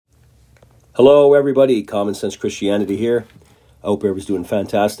Hello, everybody. Common Sense Christianity here. I hope everybody's doing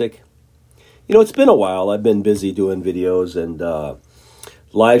fantastic. It's been a while. I've been busy doing videos and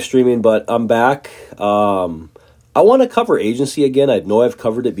live streaming, but I'm back. I want to cover agency again. I know I've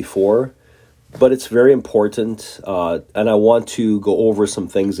covered it before, but it's very important, and I want to go over some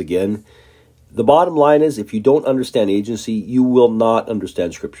things again. The bottom line is, if you don't understand agency, you will not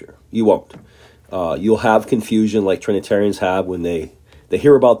understand Scripture. You won't. You'll have confusion like Trinitarians have when they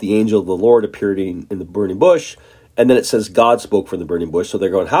hear about the angel of the Lord appearing in the burning bush, and then it says God spoke from the burning bush. So they're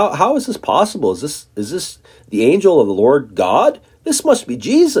going, how is this possible? Is this the angel of the Lord God? This must be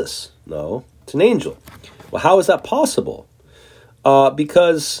Jesus. No, it's an angel. Well, how is that possible?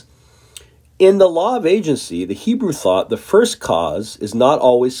 Because in the law of agency, the Hebrew thought the first cause is not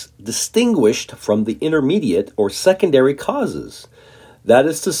always distinguished from the intermediate or secondary causes. That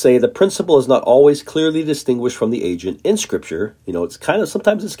is to say, the principle is not always clearly distinguished from the agent in Scripture. It's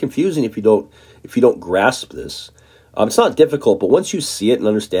sometimes it's confusing if you don't grasp this. It's not difficult, but once you see it and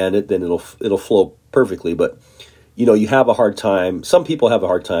understand it, then it'll flow perfectly. But you have a hard time. Some people have a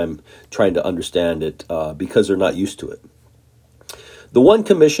hard time trying to understand it because they're not used to it. The one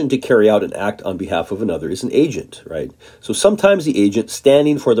commissioned to carry out an act on behalf of another is an agent, right? So sometimes the agent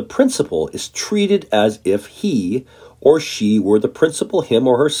standing for the principle is treated as if he or she were the principal, him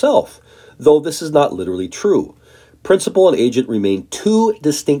or herself, though this is not literally true. Principal and agent remain two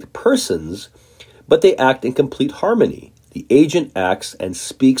distinct persons, but they act in complete harmony. The agent acts and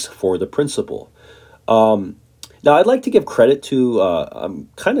speaks for the principal. Now, I'd like to give credit to, I'm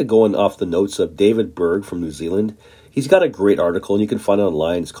kind of going off the notes of David Berg from New Zealand. He's got a great article, and you can find it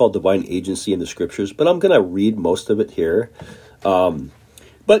online. It's called Divine Agency in the Scriptures, but I'm going to read most of it here.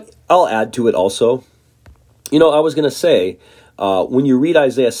 But I'll add to it also. I was going to say, when you read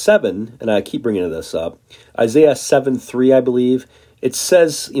Isaiah 7, and I keep bringing this up, Isaiah 7:3, I believe, it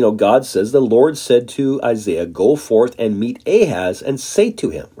says, God says, the Lord said to Isaiah, go forth and meet Ahaz and say to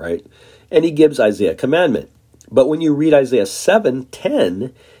him, right? And he gives Isaiah a commandment. But when you read Isaiah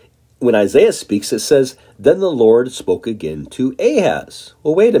 7:10, when Isaiah speaks, it says, then the Lord spoke again to Ahaz.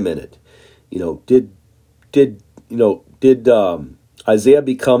 Well, wait a minute. Did Isaiah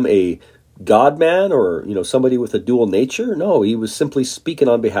become a God-man or, somebody with a dual nature? No, he was simply speaking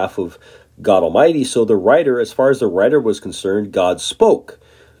on behalf of God Almighty. So the writer, as far as the writer was concerned, God spoke.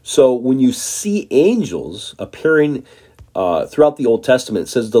 So when you see angels appearing throughout the Old Testament,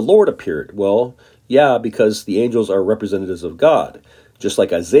 it says the Lord appeared. Well, yeah, because the angels are representatives of God. Just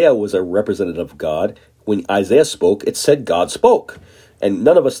like Isaiah was a representative of God, when Isaiah spoke, it said God spoke. And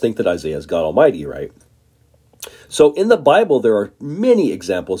none of us think that Isaiah is God Almighty, right? So in the Bible, there are many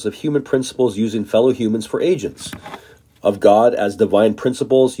examples of human principles using fellow humans for agents, of God as divine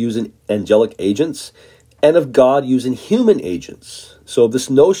principles using angelic agents, and of God using human agents. So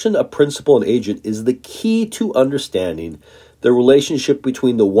this notion of principle and agent is the key to understanding the relationship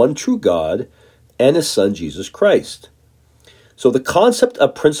between the one true God and his Son, Jesus Christ. So the concept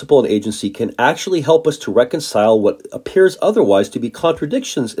of principle and agency can actually help us to reconcile what appears otherwise to be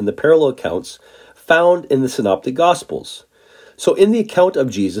contradictions in the parallel accounts found in the Synoptic Gospels. So in the account of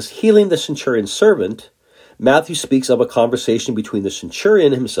Jesus healing the centurion's servant, Matthew speaks of a conversation between the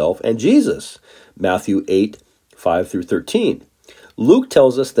centurion himself and Jesus, Matthew 8:5-13. Luke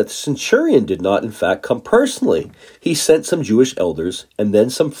tells us that the centurion did not, in fact, come personally. He sent some Jewish elders and then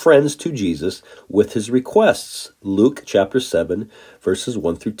some friends to Jesus with his requests, Luke chapter 7, verses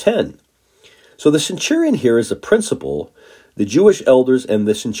 1-10. So the centurion here is a principal. The Jewish elders and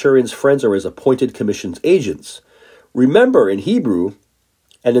the centurion's friends are his appointed commissioned agents. Remember, in Hebrew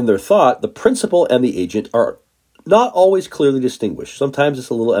and in their thought, the principal and the agent are not always clearly distinguished. Sometimes it's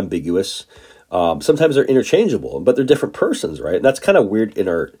a little ambiguous. Sometimes they're interchangeable, but they're different persons, right? And that's kind of weird in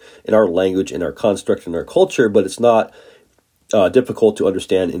our language, in our construct, in our culture, but it's not difficult to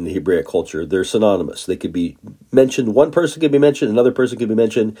understand in the Hebraic culture. They're synonymous. They could be mentioned. One person could be mentioned, another person could be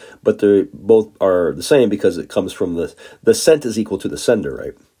mentioned, but they both are the same because it comes from the sent is equal to the sender,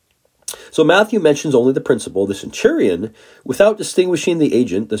 right? So Matthew mentions only the principal, the centurion, without distinguishing the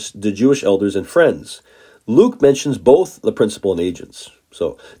agent, the Jewish elders and friends. Luke mentions both the principal and agents.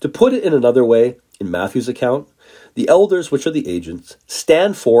 So to put it in another way, in Matthew's account, the elders, which are the agents,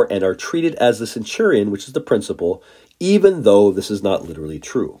 stand for and are treated as the centurion, which is the principal, even though this is not literally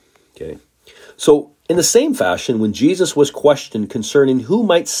true. Okay. So in the same fashion, when Jesus was questioned concerning who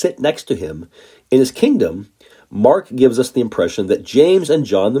might sit next to him in his kingdom, Mark gives us the impression that James and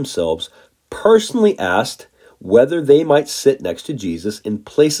John themselves personally asked whether they might sit next to Jesus in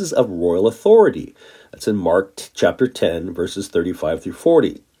places of royal authority. That's in Mark chapter 10, verses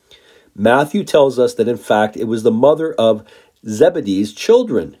 35-40. Matthew tells us that, in fact, it was the mother of Zebedee's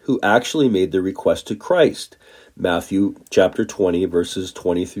children who actually made the request to Christ. Matthew chapter 20, verses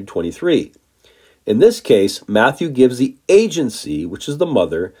 20 through 23. In this case, Matthew gives the agency, which is the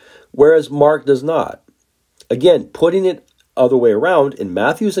mother, whereas Mark does not. Again, putting it other way around, in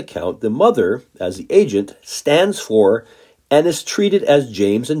Matthew's account, the mother, as the agent, stands for and is treated as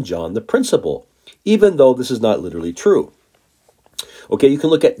James and John, the principal, even though this is not literally true. Okay, you can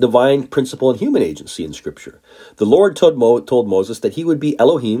look at divine principle and human agency in Scripture. The Lord told Moses that he would be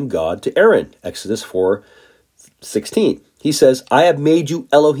Elohim, God, to Aaron, Exodus 4:16. He says, I have made you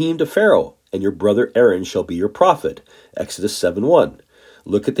Elohim to Pharaoh, and your brother Aaron shall be your prophet, Exodus 7:1.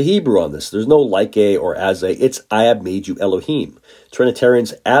 Look at the Hebrew on this. There's no like a or as a. It's I have made you Elohim.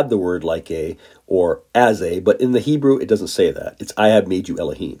 Trinitarians add the word like a or as a, but in the Hebrew it doesn't say that. It's I have made you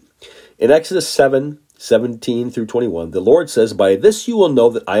Elohim. In Exodus 7:17 through 21, the Lord says, by this you will know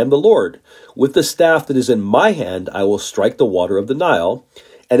that I am the Lord. With the staff that is in my hand, I will strike the water of the Nile,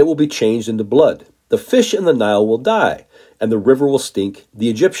 and it will be changed into blood. The fish in the Nile will die, and the river will stink. The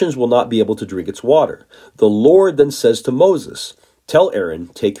Egyptians will not be able to drink its water. The Lord then says to Moses, tell Aaron,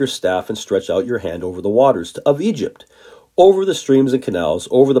 take your staff and stretch out your hand over the waters of Egypt, over the streams and canals,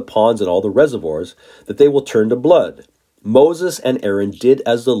 over the ponds and all the reservoirs, that they will turn to blood. Moses and Aaron did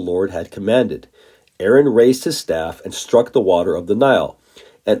as the Lord had commanded. Aaron raised his staff and struck the water of the Nile,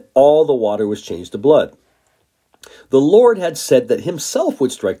 and all the water was changed to blood. The Lord had said that himself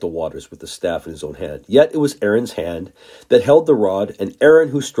would strike the waters with the staff in his own hand. Yet it was Aaron's hand that held the rod, and Aaron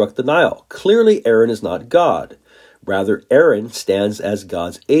who struck the Nile. Clearly Aaron is not God. Rather, Aaron stands as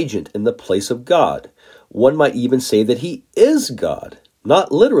God's agent in the place of God. One might even say that he is God,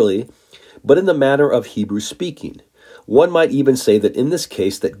 not literally, but in the manner of Hebrew speaking. One might even say that in this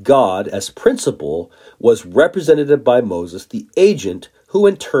case that God, as principal, was represented by Moses, the agent, who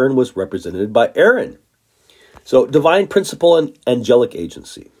in turn was represented by Aaron. So, divine principle and angelic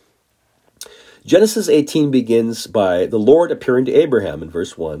agency. Genesis 18 begins by the Lord appearing to Abraham in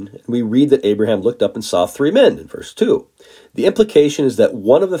verse 1, and we read that Abraham looked up and saw three men in verse 2. The implication is that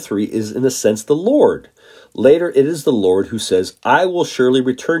one of the three is in a sense the Lord. Later, it is the Lord who says, I will surely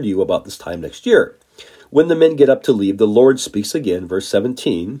return to you about this time next year. When the men get up to leave, the Lord speaks again, verse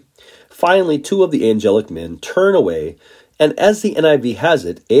 17. Finally, two of the angelic men turn away, and as the NIV has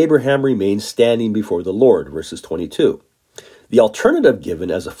it, Abraham remains standing before the Lord, verses 22. The alternative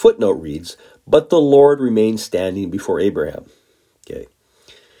given as a footnote reads, but the Lord remained standing before Abraham. Okay.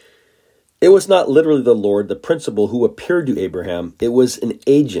 It was not literally the Lord, the principal, who appeared to Abraham. It was an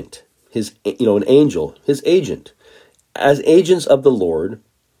agent, an angel, his agent. As agents of the Lord,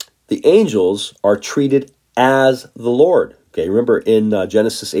 the angels are treated as the Lord. Okay, remember in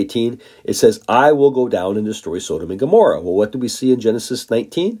Genesis 18, it says, I will go down and destroy Sodom and Gomorrah. Well, what do we see in Genesis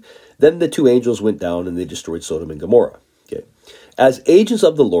 19? Then the two angels went down and they destroyed Sodom and Gomorrah. Okay. As agents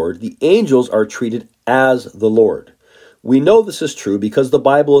of the Lord, the angels are treated as the Lord. We know this is true because the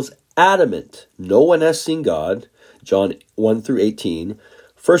Bible is adamant. No one has seen God, John 1 through 18,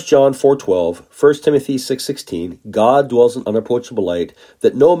 1 John 4:12, 1 Timothy 6:16, God dwells in unapproachable light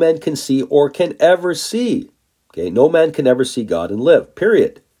that no man can see or can ever see. Okay, no man can ever see God and live,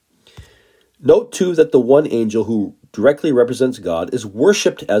 period. Note too that the one angel who directly represents God is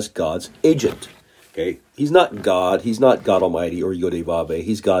worshipped as God's agent. Okay, he's not God Almighty or Yod-Heh-Vav-Heh,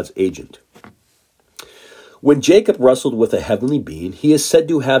 he's God's agent. When Jacob wrestled with a heavenly being, he is said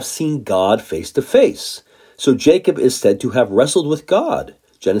to have seen God face to face. So Jacob is said to have wrestled with God,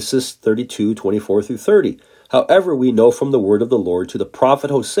 Genesis 32:24 through 30. However, we know from the word of the Lord to the prophet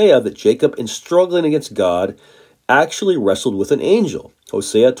Hosea that Jacob, in struggling against God, actually wrestled with an angel,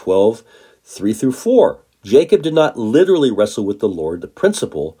 Hosea 12:3 through 4. Jacob did not literally wrestle with the Lord, the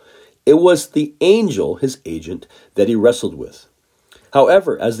principal. It was the angel, his agent, that he wrestled with.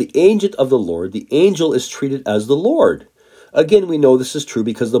 However, as the agent of the Lord, the angel is treated as the Lord. Again, we know this is true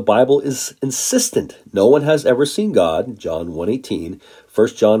because the Bible is insistent. No one has ever seen God, John 1:18,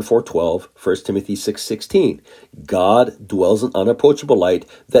 1 John 4:12, 1 Timothy 6:16. God dwells in unapproachable light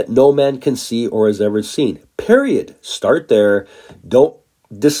that no man can see or has ever seen. Period. Start there. Don't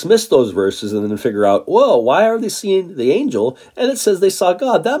dismiss those verses and then figure out, well, why are they seeing the angel? And it says they saw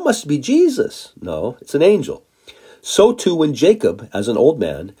God. That must be Jesus. No, it's an angel. So too when Jacob, as an old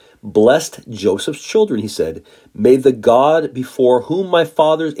man, blessed Joseph's children, he said, may the God before whom my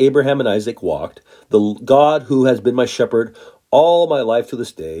fathers Abraham and Isaac walked, the God who has been my shepherd all my life to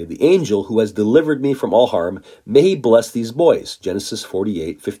this day, the angel who has delivered me from all harm, may he bless these boys. Genesis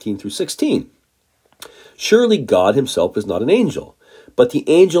 48:15 through 16. Surely God himself is not an angel, but the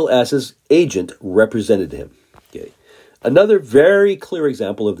angel as his agent represented him. Okay. Another very clear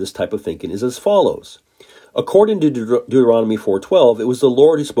example of this type of thinking is as follows. According to Deuteronomy 4:12, it was the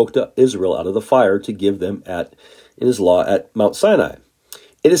Lord who spoke to Israel out of the fire to give them in his law at Mount Sinai.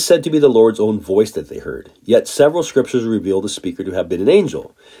 It is said to be the Lord's own voice that they heard. Yet several scriptures reveal the speaker to have been an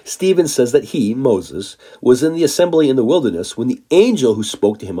angel. Stephen says that he, Moses, was in the assembly in the wilderness when the angel who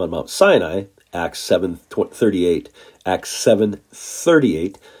spoke to him on Mount Sinai, Acts 7:38,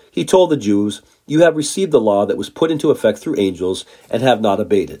 he told the Jews, "You have received the law that was put into effect through angels and have not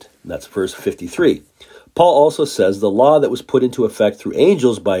obeyed it." That's verse 53. Paul also says the law that was put into effect through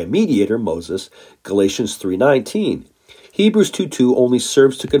angels by a mediator, Moses, Galatians 3:19. Hebrews 2:2 only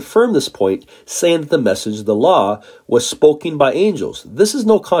serves to confirm this point, saying that the message of the law was spoken by angels. This is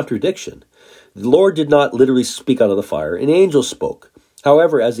no contradiction. The Lord did not literally speak out of the fire. An angel spoke.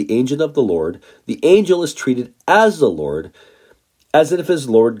 However, as the agent of the Lord, the angel is treated as the Lord, as if his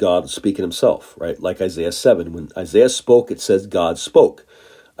Lord God speaking himself, right? Like Isaiah 7. When Isaiah spoke, it says God spoke.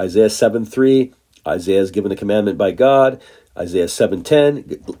 Isaiah 7:3, Isaiah is given a commandment by God. Isaiah 7:10,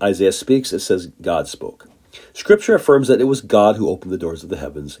 Isaiah speaks, it says God spoke. Scripture affirms that it was God who opened the doors of the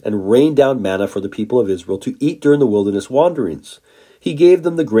heavens and rained down manna for the people of Israel to eat during the wilderness wanderings. He gave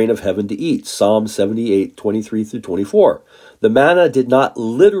them the grain of heaven to eat. Psalm 78:23-24. The manna did not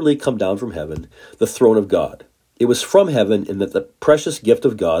literally come down from heaven, the throne of God. It was from heaven in that the precious gift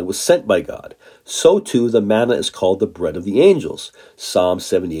of God was sent by God. So too the manna is called the bread of the angels. Psalm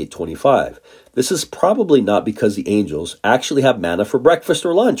 78:25. This is probably not because the angels actually have manna for breakfast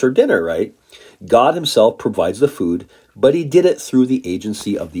or lunch or dinner, right? God himself provides the food, but he did it through the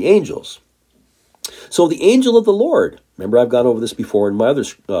agency of the angels. So the angel of the Lord, remember I've gone over this before in my other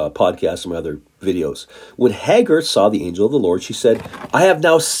podcasts and my other videos. When Hagar saw the angel of the Lord, she said, "I have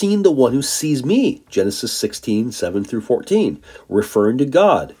now seen the one who sees me." Genesis 16:7-14, referring to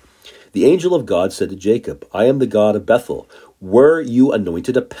God. The angel of God said to Jacob, "I am the God of Bethel, where you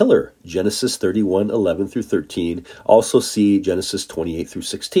anointed a pillar." Genesis 31:11-13. Also see Genesis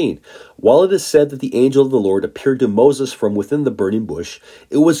 28-16. While it is said that the angel of the Lord appeared to Moses from within the burning bush,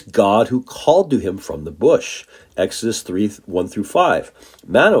 it was God who called to him from the bush. Exodus 3:1-5.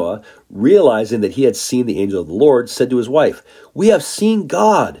 Manoah, realizing that he had seen the angel of the Lord, said to his wife, "We have seen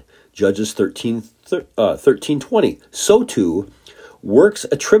God." Judges 13:20. So too, works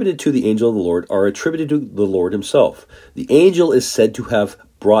attributed to the angel of the Lord are attributed to the Lord himself. The angel is said to have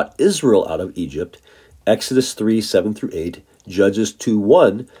brought Israel out of Egypt. Exodus 3:7-8, Judges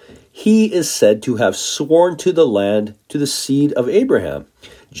 2:1. He is said to have sworn to the land to the seed of Abraham.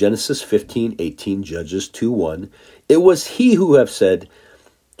 Genesis 15:18, Judges 2:1. It was he who have said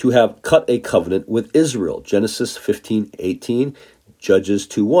to have cut a covenant with Israel. Genesis 15:18, Judges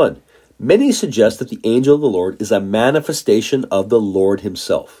 2:1. Many suggest that the angel of the Lord is a manifestation of the Lord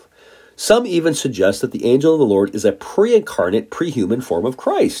himself. Some even suggest that the angel of the Lord is a pre-incarnate, pre-human form of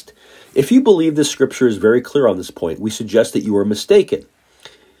Christ. If you believe this scripture is very clear on this point, we suggest that you are mistaken.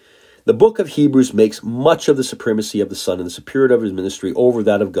 The book of Hebrews makes much of the supremacy of the Son and the superiority of his ministry over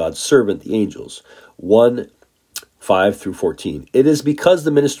that of God's servant, the angels. 1:5-14. It is because the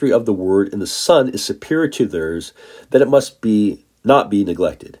ministry of the Word and the Son is superior to theirs that it must not be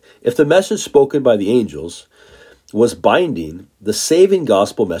neglected. If the message spoken by the angels was binding, the saving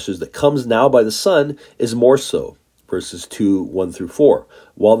gospel message that comes now by the Son is more so. Verses 2:1-4.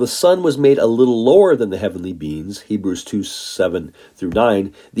 While the Son was made a little lower than the heavenly beings, Hebrews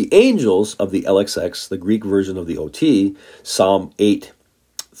 2:7-9, the angels of the LXX, the Greek version of the OT, Psalm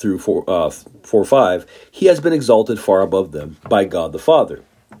 8-4-5, he has been exalted far above them by God the Father.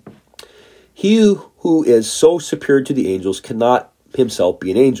 He who is so superior to the angels cannot himself be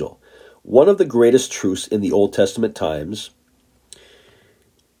an angel. One of the greatest truths in the Old Testament times,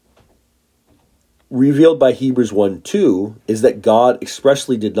 revealed by Hebrews 1:2, is that God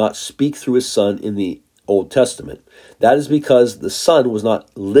expressly did not speak through his Son in the Old Testament. That is because the Son was not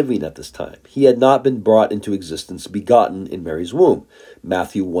living at this time. He had not been brought into existence, begotten in Mary's womb.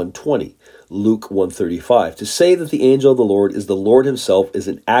 Matthew 1:20, Luke 1:35. To say that the angel of the Lord is the Lord himself is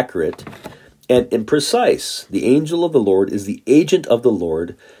inaccurate and imprecise. The angel of the Lord is the agent of the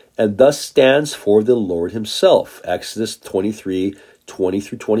Lord and thus stands for the Lord himself. Exodus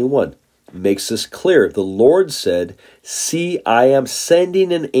 23:20-21 makes this clear. The Lord said, "See, I am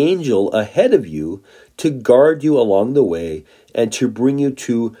sending an angel ahead of you to guard you along the way and to bring you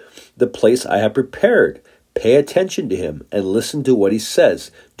to the place I have prepared." Pay attention to him and listen to what he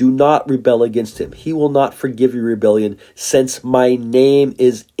says. Do not rebel against him. He will not forgive your rebellion since my name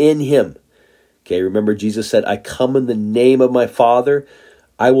is in him. Okay, remember Jesus said, "I come in the name of my Father.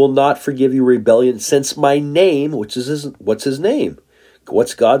 I will not forgive your rebellion since my name," what's his name?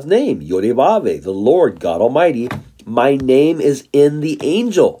 What's God's name? Yod-Vah-Veh, the Lord God Almighty. My name is in the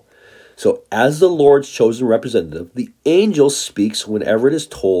angel. So as the Lord's chosen representative, the angel speaks whenever it is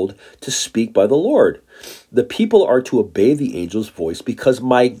told to speak by the Lord. The people are to obey the angel's voice because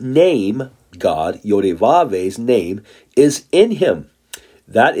my name, God, Yod-Vah-Veh's name, is in him.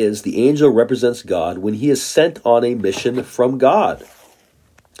 That is, the angel represents God when he is sent on a mission from God.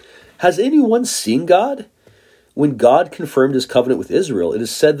 Has anyone seen God? When God confirmed his covenant with Israel, it is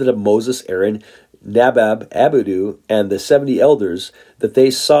said that of Moses, Aaron, Nadab, Abihu, and the 70 elders that they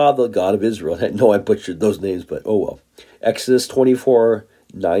saw the God of Israel. I know I butchered those names, but oh well. Exodus 24,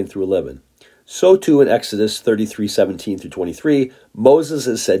 9 through 11. So too in Exodus 33, 17 through 23, Moses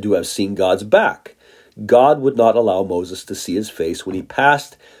is said to have seen God's back. God would not allow Moses to see his face when he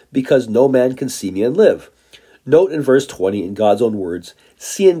passed because no man can see me and live. Note in verse 20, in God's own words,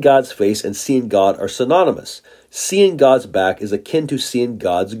 seeing God's face and seeing God are synonymous. Seeing God's back is akin to seeing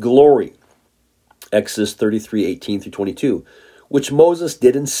God's glory. Exodus 33, 18 through 22, which Moses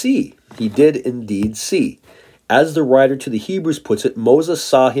didn't see. He did indeed see. As the writer to the Hebrews puts it, Moses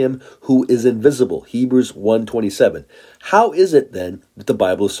saw him who is invisible. Hebrews 1:27. How is it then that the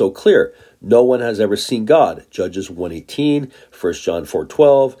Bible is so clear? No one has ever seen God. Judges 1:18, 1 John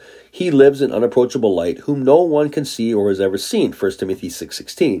 4:12. He lives in unapproachable light, whom no one can see or has ever seen. 1 Timothy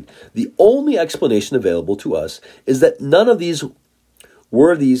 6:16. The only explanation available to us is that none of these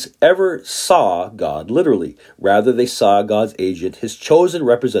worthies ever saw God literally. Rather, they saw God's agent, his chosen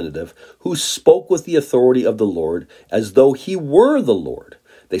representative, who spoke with the authority of the Lord as though he were the Lord.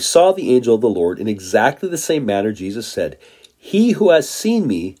 They saw the angel of the Lord in exactly the same manner Jesus said, he who has seen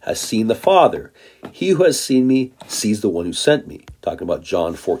me has seen the Father. He who has seen me sees the one who sent me. Talking about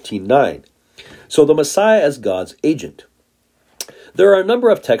John 14:9. So the Messiah as God's agent. There are a number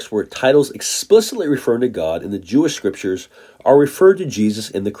of texts where titles explicitly referring to God in the Jewish scriptures are referred to Jesus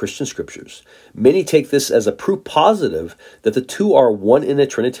in the Christian scriptures. Many take this as a proof positive that the two are one in a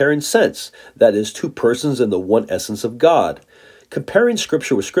Trinitarian sense, that is, two persons in the one essence of God. Comparing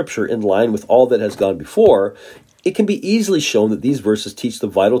scripture with scripture in line with all that has gone before, it can be easily shown that these verses teach the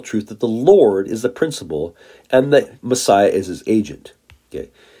vital truth that the Lord is the principal and that Messiah is his agent. Okay.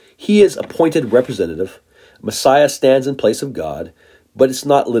 He is appointed representative. Messiah stands in place of God, but it's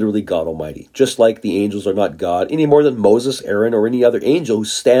not literally God Almighty. Just like the angels are not God any more than Moses, Aaron, or any other angel who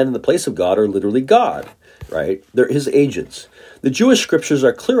stand in the place of God are literally God, right? They're his agents. The Jewish scriptures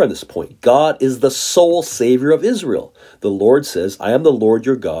are clear on this point. God is the sole Savior of Israel. The Lord says, I am the Lord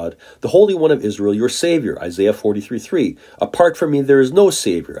your God, the Holy One of Israel, your Savior, Isaiah 43:3. Apart from me, there is no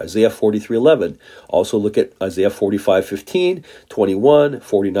Savior, Isaiah 43:11. Also look at Isaiah 45:15, 21,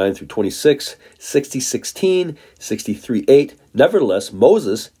 49 through 26, 60:16, 63:8. Nevertheless,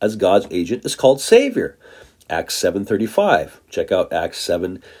 Moses, as God's agent, is called Savior. Acts 7:35. Check out Acts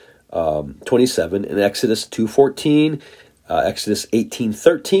 7:27 and Exodus 2:14. Exodus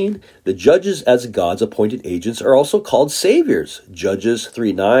 18:13. The judges as God's appointed agents are also called saviors. Judges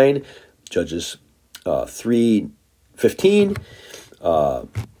 3:9, Judges 3:15,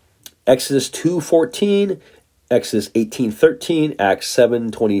 Exodus 2:14, Exodus 18:13, Acts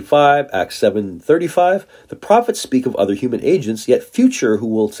 7:25, Acts 7:35. The prophets speak of other human agents, yet future who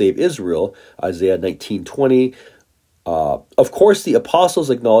will save Israel. Isaiah 19:20. Of course, the apostles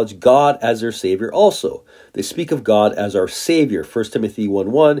acknowledge God as their Savior also. They speak of God as our Savior, 1 Timothy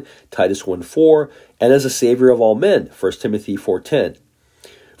 1:1, Titus 1:4, and as a Savior of all men, 1 Timothy 4:10.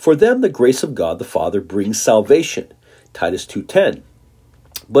 For them, the grace of God the Father brings salvation, Titus 2:10.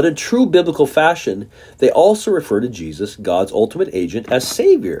 But in true biblical fashion, they also refer to Jesus, God's ultimate agent, as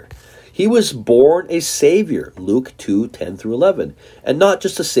Savior. He was born a Savior, Luke 2:10 through 11, and not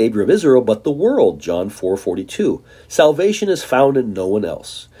just a Savior of Israel, but the world, John 4:42. Salvation is found in no one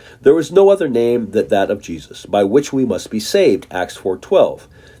else. There is no other name than that of Jesus, by which we must be saved, Acts 4:12.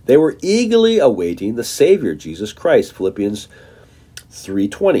 They were eagerly awaiting the Savior, Jesus Christ, Philippians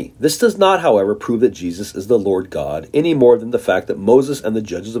 3:20. This does not, however, prove that Jesus is the Lord God, any more than the fact that Moses and the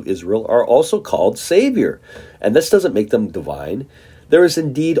judges of Israel are also called Savior, and this doesn't make them divine. There is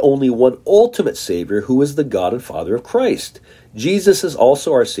indeed only one ultimate Savior, who is the God and Father of Christ. Jesus is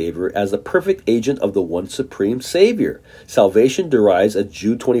also our Savior as the perfect agent of the one supreme Savior. Salvation derives, as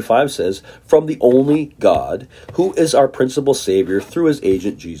Jude 25 says, from the only God, who is our principal Savior through his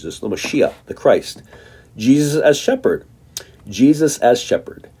agent Jesus, the Mashiach, the Christ. Jesus as shepherd. Jesus as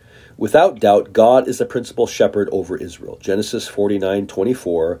shepherd. Without doubt, God is the principal shepherd over Israel. Genesis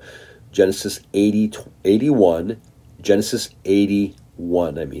 49:24, Genesis 80:81, Genesis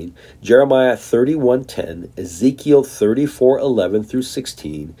 81, Jeremiah 31:10, Ezekiel 34:11 through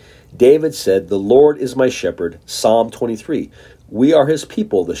 16. David said, the Lord is my shepherd, Psalm 23. We are his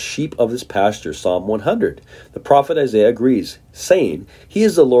people, the sheep of his pasture, Psalm 100. The prophet Isaiah agrees, saying, he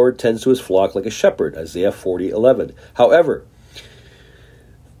is the Lord, tends to his flock like a shepherd, Isaiah 40:11. However,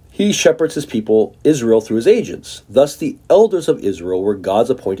 he shepherds his people, Israel, through his agents. Thus, the elders of Israel were God's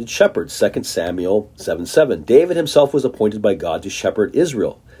appointed shepherds, 2 Samuel 7:7. David himself was appointed by God to shepherd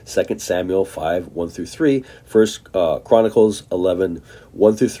Israel, 2 Samuel 5:1-3, 1 Chronicles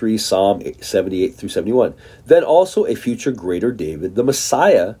 11:1-3, Psalm 78-71. Then also a future greater David, the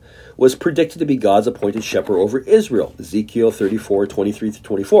Messiah, was predicted to be God's appointed shepherd over Israel, Ezekiel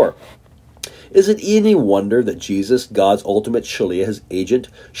 34:23-24. Is it any wonder that Jesus, God's ultimate shaliach, his agent,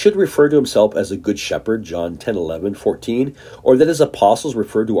 should refer to himself as a good shepherd, John 10:11-14, or that his apostles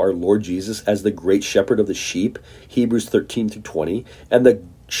refer to our Lord Jesus as the great shepherd of the sheep, Hebrews 13-20, and the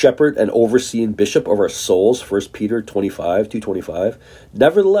shepherd and overseeing bishop of our souls, 1 Peter 25:2-25.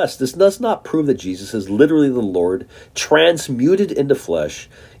 Nevertheless, this does not prove that Jesus is literally the Lord transmuted into flesh,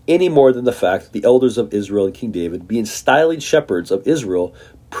 any more than the fact that the elders of Israel and King David, being styled shepherds of Israel,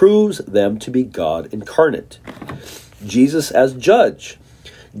 proves them to be God incarnate. Jesus as judge.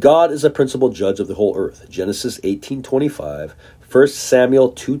 God is a principal judge of the whole earth. Genesis 18:25, 1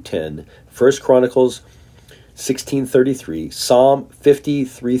 Samuel 2:10, 1 Chronicles 16:33, Psalm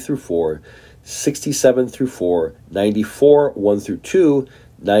 53-4, 67-4, 94 1-2,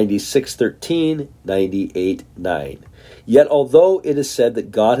 96:13, 98:9. Yet although it is said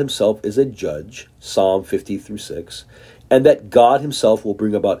that God himself is a judge, Psalm 50-6, and that God himself will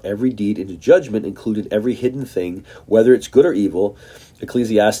bring about every deed into judgment, including every hidden thing, whether it's good or evil,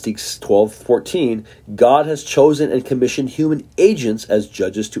 Ecclesiastes 12:14, God has chosen and commissioned human agents as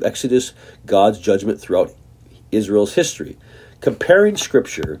judges to execute God's judgment throughout Israel's history. Comparing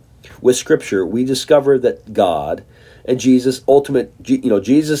Scripture with Scripture, we discover that God and Jesus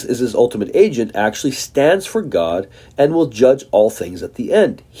is his ultimate agent, actually stands for God and will judge all things at the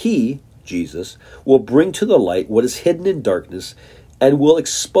end. He, Jesus, will bring to the light what is hidden in darkness and will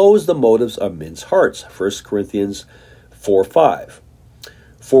expose the motives of men's hearts, 1 Corinthians 4:5.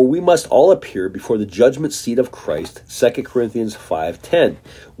 For we must all appear before the judgment seat of Christ, 2 Corinthians 5:10,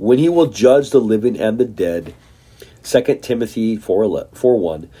 when he will judge the living and the dead, 2 Timothy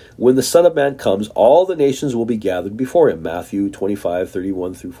 4:1. When the Son of Man comes, all the nations will be gathered before him, Matthew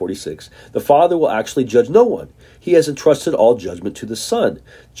 25:31-46. The Father will actually judge no one. He has entrusted all judgment to the Son,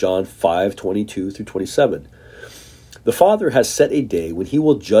 John 5:22-27. The Father has set a day when he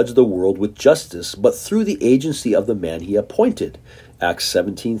will judge the world with justice, but through the agency of the man he appointed, Acts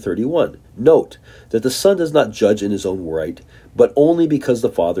 17:31. Note that the Son does not judge in his own right, but only because the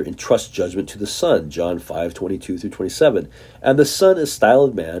Father entrusts judgment to the Son, John 5:22-27. And the Son is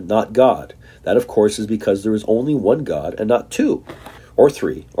styled man, not God. That, of course, is because there is only one God and not two, or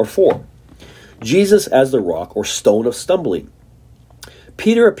three, or four. Jesus as the rock or stone of stumbling.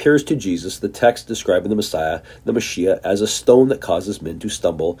 Peter appears to Jesus, the text describing the Messiah, the Mashiach, as a stone that causes men to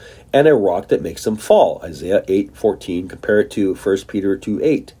stumble and a rock that makes them fall. Isaiah 8:14, compare it to 1 Peter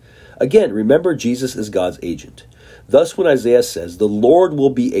 2:8. Again, remember Jesus is God's agent. Thus, when Isaiah says, the Lord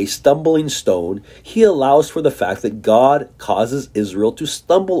will be a stumbling stone, he allows for the fact that God causes Israel to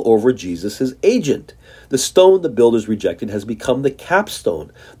stumble over Jesus, his agent. The stone the builders rejected has become the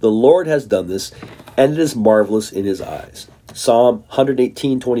capstone. The Lord has done this, and it is marvelous in his eyes. Psalm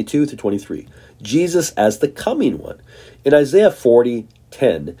 118:22-23. Jesus as the coming one. In Isaiah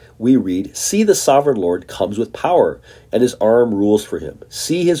 40:10, we read, see, the sovereign Lord comes with power, and his arm rules for him.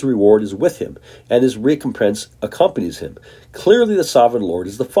 See, his reward is with him, and his recompense accompanies him. Clearly, the sovereign Lord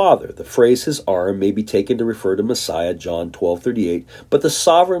is the Father. The phrase his arm may be taken to refer to Messiah, John 12:38, but the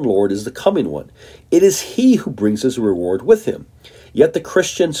sovereign Lord is the coming one. It is he who brings his reward with him. Yet the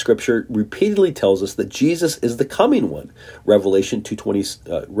Christian Scripture repeatedly tells us that Jesus is the coming one. Revelation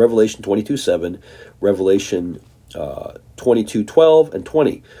 22:7, Revelation 22:12 and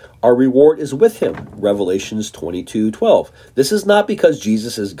 20. Our reward is with him. Revelations 22:12. This is not because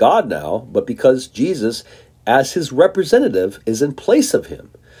Jesus is God now, but because Jesus, as his representative, is in place of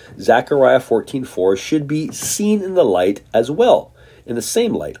him. Zechariah 14:4 should be seen in the light as well. In the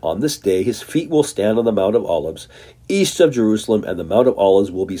same light, on this day, his feet will stand on the Mount of Olives, east of Jerusalem, and the Mount of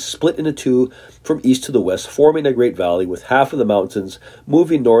Olives will be split into two from east to the west, forming a great valley with half of the mountains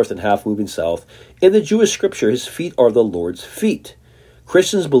moving north and half moving south. In the Jewish scripture, his feet are the Lord's feet.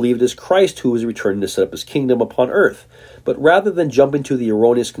 Christians believe it is Christ who is returning to set up his kingdom upon earth. But rather than jumping to the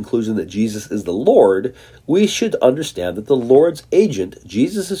erroneous conclusion that Jesus is the Lord, we should understand that the Lord's agent,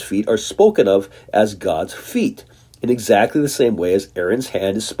 Jesus' feet, are spoken of as God's feet, in exactly the same way as Aaron's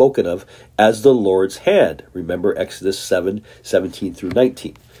hand is spoken of as the Lord's hand. Remember Exodus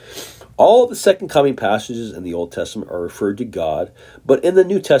 7:17-19. All the second coming passages in the Old Testament are referred to God, but in the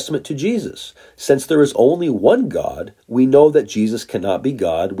New Testament to Jesus. Since there is only one God, we know that Jesus cannot be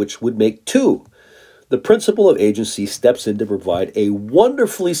God, which would make two. The principle of agency steps in to provide a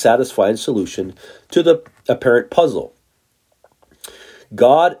wonderfully satisfying solution to the apparent puzzle.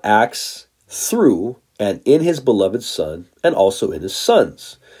 God acts through and in his beloved Son, and also in his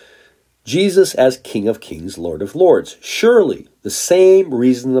sons. Jesus as King of Kings, Lord of Lords. Surely the same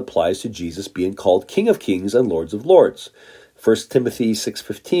reason applies to Jesus being called King of Kings and Lords of Lords. 1 Timothy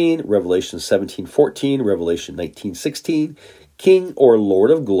 6:15, Revelation 17:14, Revelation 19:16, King or Lord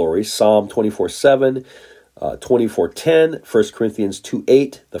of Glory, Psalm 24:7, 24:10, 1 Corinthians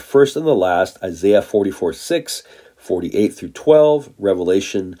 2:8, the first and the last, Isaiah 44:6, 48 through 12,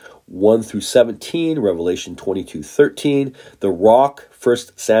 Revelation 1 through 17, Revelation 22:13, the rock,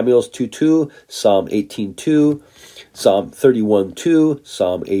 1 Samuel 2:2, Psalm 18:2, Psalm 31:2,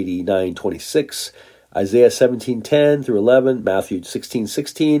 Psalm 89:26, Isaiah 17:10 through 11, Matthew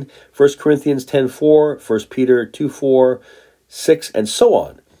 16:16, 1 Corinthians 10:4, 1 Peter 2:4, 6, and so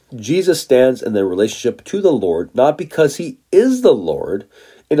on. Jesus stands in the relationship to the Lord, not because he is the Lord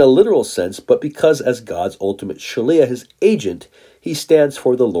in a literal sense, but because as God's ultimate Shaliach, his agent, he stands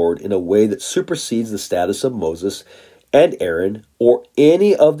for the Lord in a way that supersedes the status of Moses and Aaron or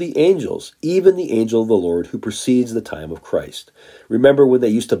any of the angels, even the angel of the Lord who precedes the time of Christ. Remember when they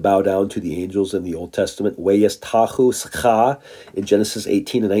used to bow down to the angels in the Old Testament, Weyes Tahu Skha in Genesis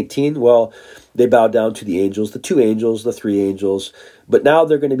 18 and 19? Well, they bowed down to the angels, the two angels, the three angels, but now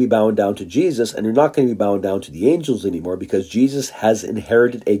they're going to be bowing down to Jesus, and they're not going to be bowing down to the angels anymore because Jesus has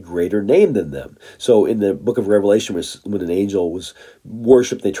inherited a greater name than them. So in the book of Revelation, when an angel was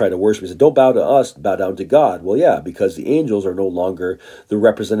worshipped, they tried to worship, he said, don't bow to us, bow down to God. Well, yeah, because the angels are no longer the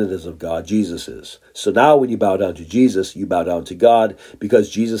representatives of God, Jesus is. So now when you bow down to Jesus, you bow down to God because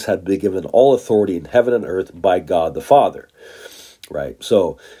Jesus had been given all authority in heaven and earth by God the Father, right?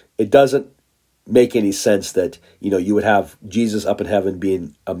 So it doesn't make any sense that, you would have Jesus up in heaven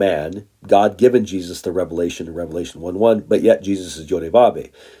being a man, God given Jesus the revelation in Revelation 1:1, but yet Jesus is Yod-Heh-Vav-Heh.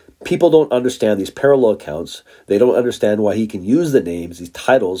 People don't understand these parallel accounts. They don't understand why he can use the names, these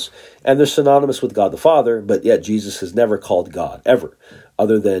titles, and they're synonymous with God the Father, but yet Jesus is never called God, ever,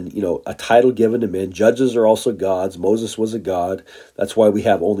 other than, a title given to men. Judges are also gods. Moses was a god. That's why we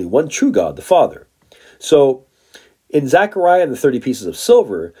have only one true God, the Father. So in Zechariah and the 30 pieces of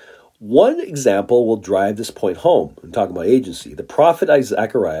silver, one example will drive this point home. I'm talking about agency. The prophet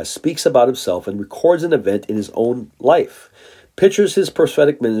Zechariah speaks about himself and records an event in his own life, pictures his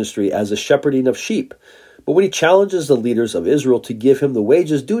prophetic ministry as a shepherding of sheep. But when he challenges the leaders of Israel to give him the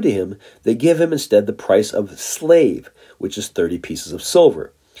wages due to him, they give him instead the price of slave, which is 30 pieces of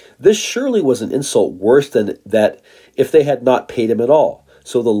silver. This surely was an insult worse than that if they had not paid him at all.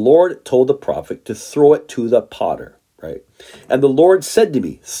 So the Lord told the prophet to throw it to the potter. Right? And the Lord said to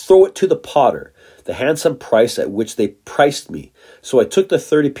me, throw it to the potter, the handsome price at which they priced me. So I took the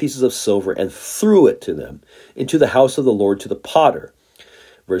 30 pieces of silver and threw it to them, into the house of the Lord to the potter.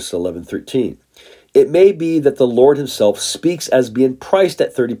 Verse 11-13. It may be that the Lord himself speaks as being priced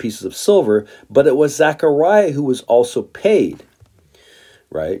at 30 pieces of silver, but it was Zechariah who was also paid.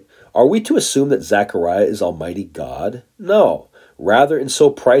 Right? Are we to assume that Zechariah is Almighty God? No. Rather, in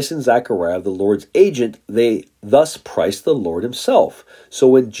so pricing Zechariah, the Lord's agent, they thus priced the Lord himself. So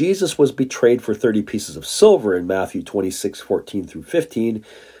when Jesus was betrayed for 30 pieces of silver in Matthew 26:14-15,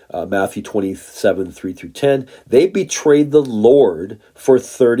 Matthew 27:3-10, they betrayed the Lord for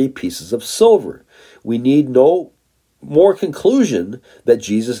 30 pieces of silver. We need no more conclusion that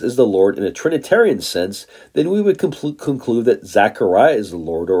Jesus is the Lord in a Trinitarian sense than we would conclude that Zechariah is the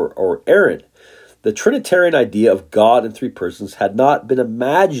Lord or Aaron. The Trinitarian idea of God in three persons had not been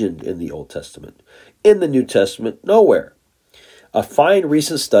imagined in the Old Testament. In the New Testament, nowhere. A fine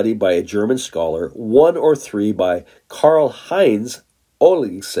recent study by a German scholar, 1 or 3 by Karl-Heinz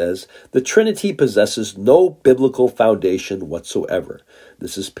Ohlig, says the Trinity possesses no biblical foundation whatsoever.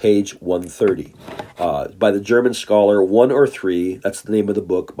 This is page 130. By the German scholar 1 or 3, that's the name of the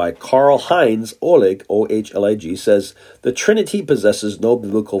book, by Karl-Heinz Ohlig, O-H-L-I-G, says the Trinity possesses no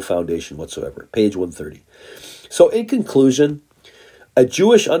biblical foundation whatsoever. Page 130. So in conclusion, a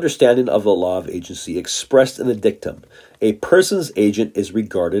Jewish understanding of the law of agency expressed in the dictum, a person's agent is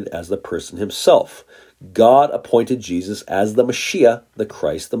regarded as the person himself. God appointed Jesus as the Mashiach, the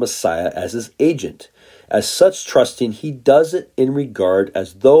Christ, the Messiah, as his agent. As such, trusting, he does it in regard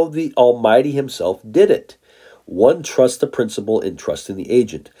as though the Almighty himself did it. One trusts the principle in trusting the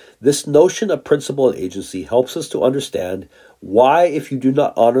agent. This notion of principle and agency helps us to understand Why, if you do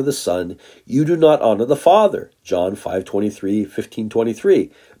not honor the Son, you do not honor the Father? John 5:23, 15:23.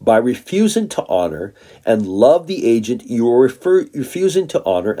 By refusing to honor and love the agent, you are refusing to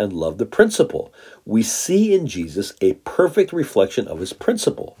honor and love the principle. We see in Jesus a perfect reflection of his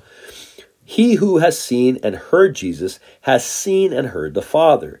principle. He who has seen and heard Jesus has seen and heard the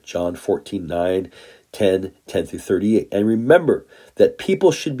Father. John 14:9, 10 through 38. And remember that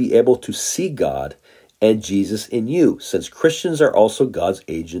people should be able to see God and Jesus in you, since Christians are also God's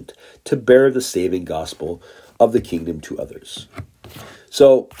agent to bear the saving gospel of the kingdom to others.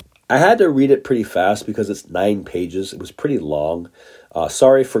 So I had to read it pretty fast because it's 9 pages. It was pretty long.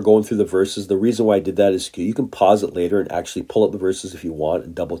 Sorry for going through the verses. The reason why I did that is you can pause it later and actually pull up the verses if you want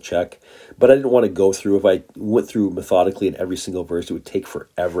and double check. But I didn't want to go through. If I went through methodically in every single verse, it would take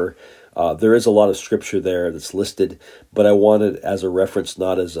forever. There is a lot of scripture there that's listed, but I wanted as a reference,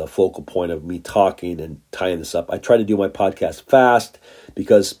 not as a focal point of me talking and tying this up. I try to do my podcast fast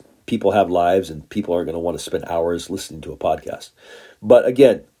because people have lives and people aren't going to want to spend hours listening to a podcast. But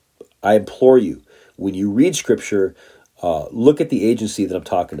again, I implore you, when you read scripture, look at the agency that I'm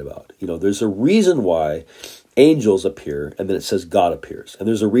talking about. There's a reason why angels appear, and then it says God appears. And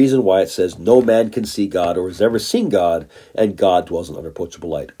there's a reason why it says no man can see God or has ever seen God, and God dwells in unapproachable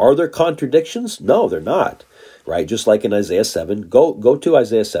light. Are there contradictions? No, they're not. Right? Just like in Isaiah 7, go to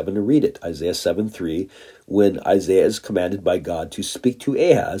Isaiah 7 and read it. Isaiah 7:3, when Isaiah is commanded by God to speak to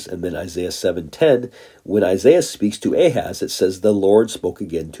Ahaz, and then Isaiah 7:10, when Isaiah speaks to Ahaz, it says the Lord spoke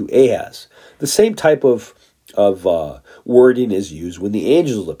again to Ahaz. The same type of wording is used when the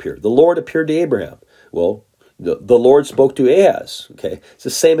angels appear. The Lord appeared to Abraham. Well, the Lord spoke to Ahaz. Okay, it's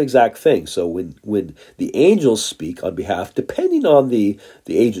the same exact thing. So when the angels speak on behalf, depending on the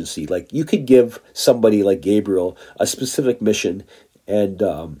agency, like you could give somebody like Gabriel a specific mission, and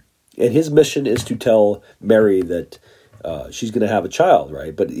his mission is to tell Mary that she's going to have a child,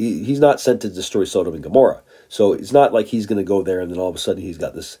 right? But he's not sent to destroy Sodom and Gomorrah. So it's not like he's going to go there and then all of a sudden he's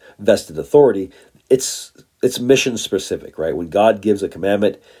got this vested authority. It's mission specific, right? When God gives a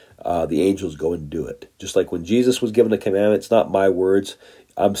commandment, the angels go and do it. Just like when Jesus was given a commandment, it's not my words.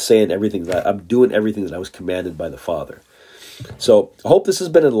 I'm doing everything that I was commanded by the Father. So I hope this has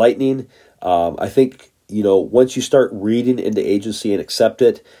been enlightening. I think, once you start reading into agency and accept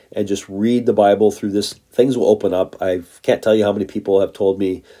it and just read the Bible through this, things will open up. I can't tell you how many people have told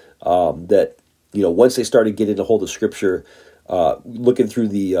me that, once they started getting a hold of Scripture, looking through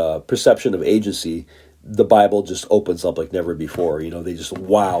the perception of agency, the Bible just opens up like never before. They just,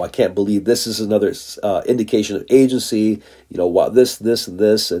 wow, I can't believe this is another indication of agency. Wow, this, and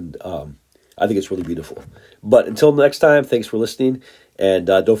this. And I think it's really beautiful. But until next time, thanks for listening. And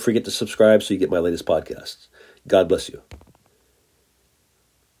don't forget to subscribe so you get my latest podcasts. God bless you.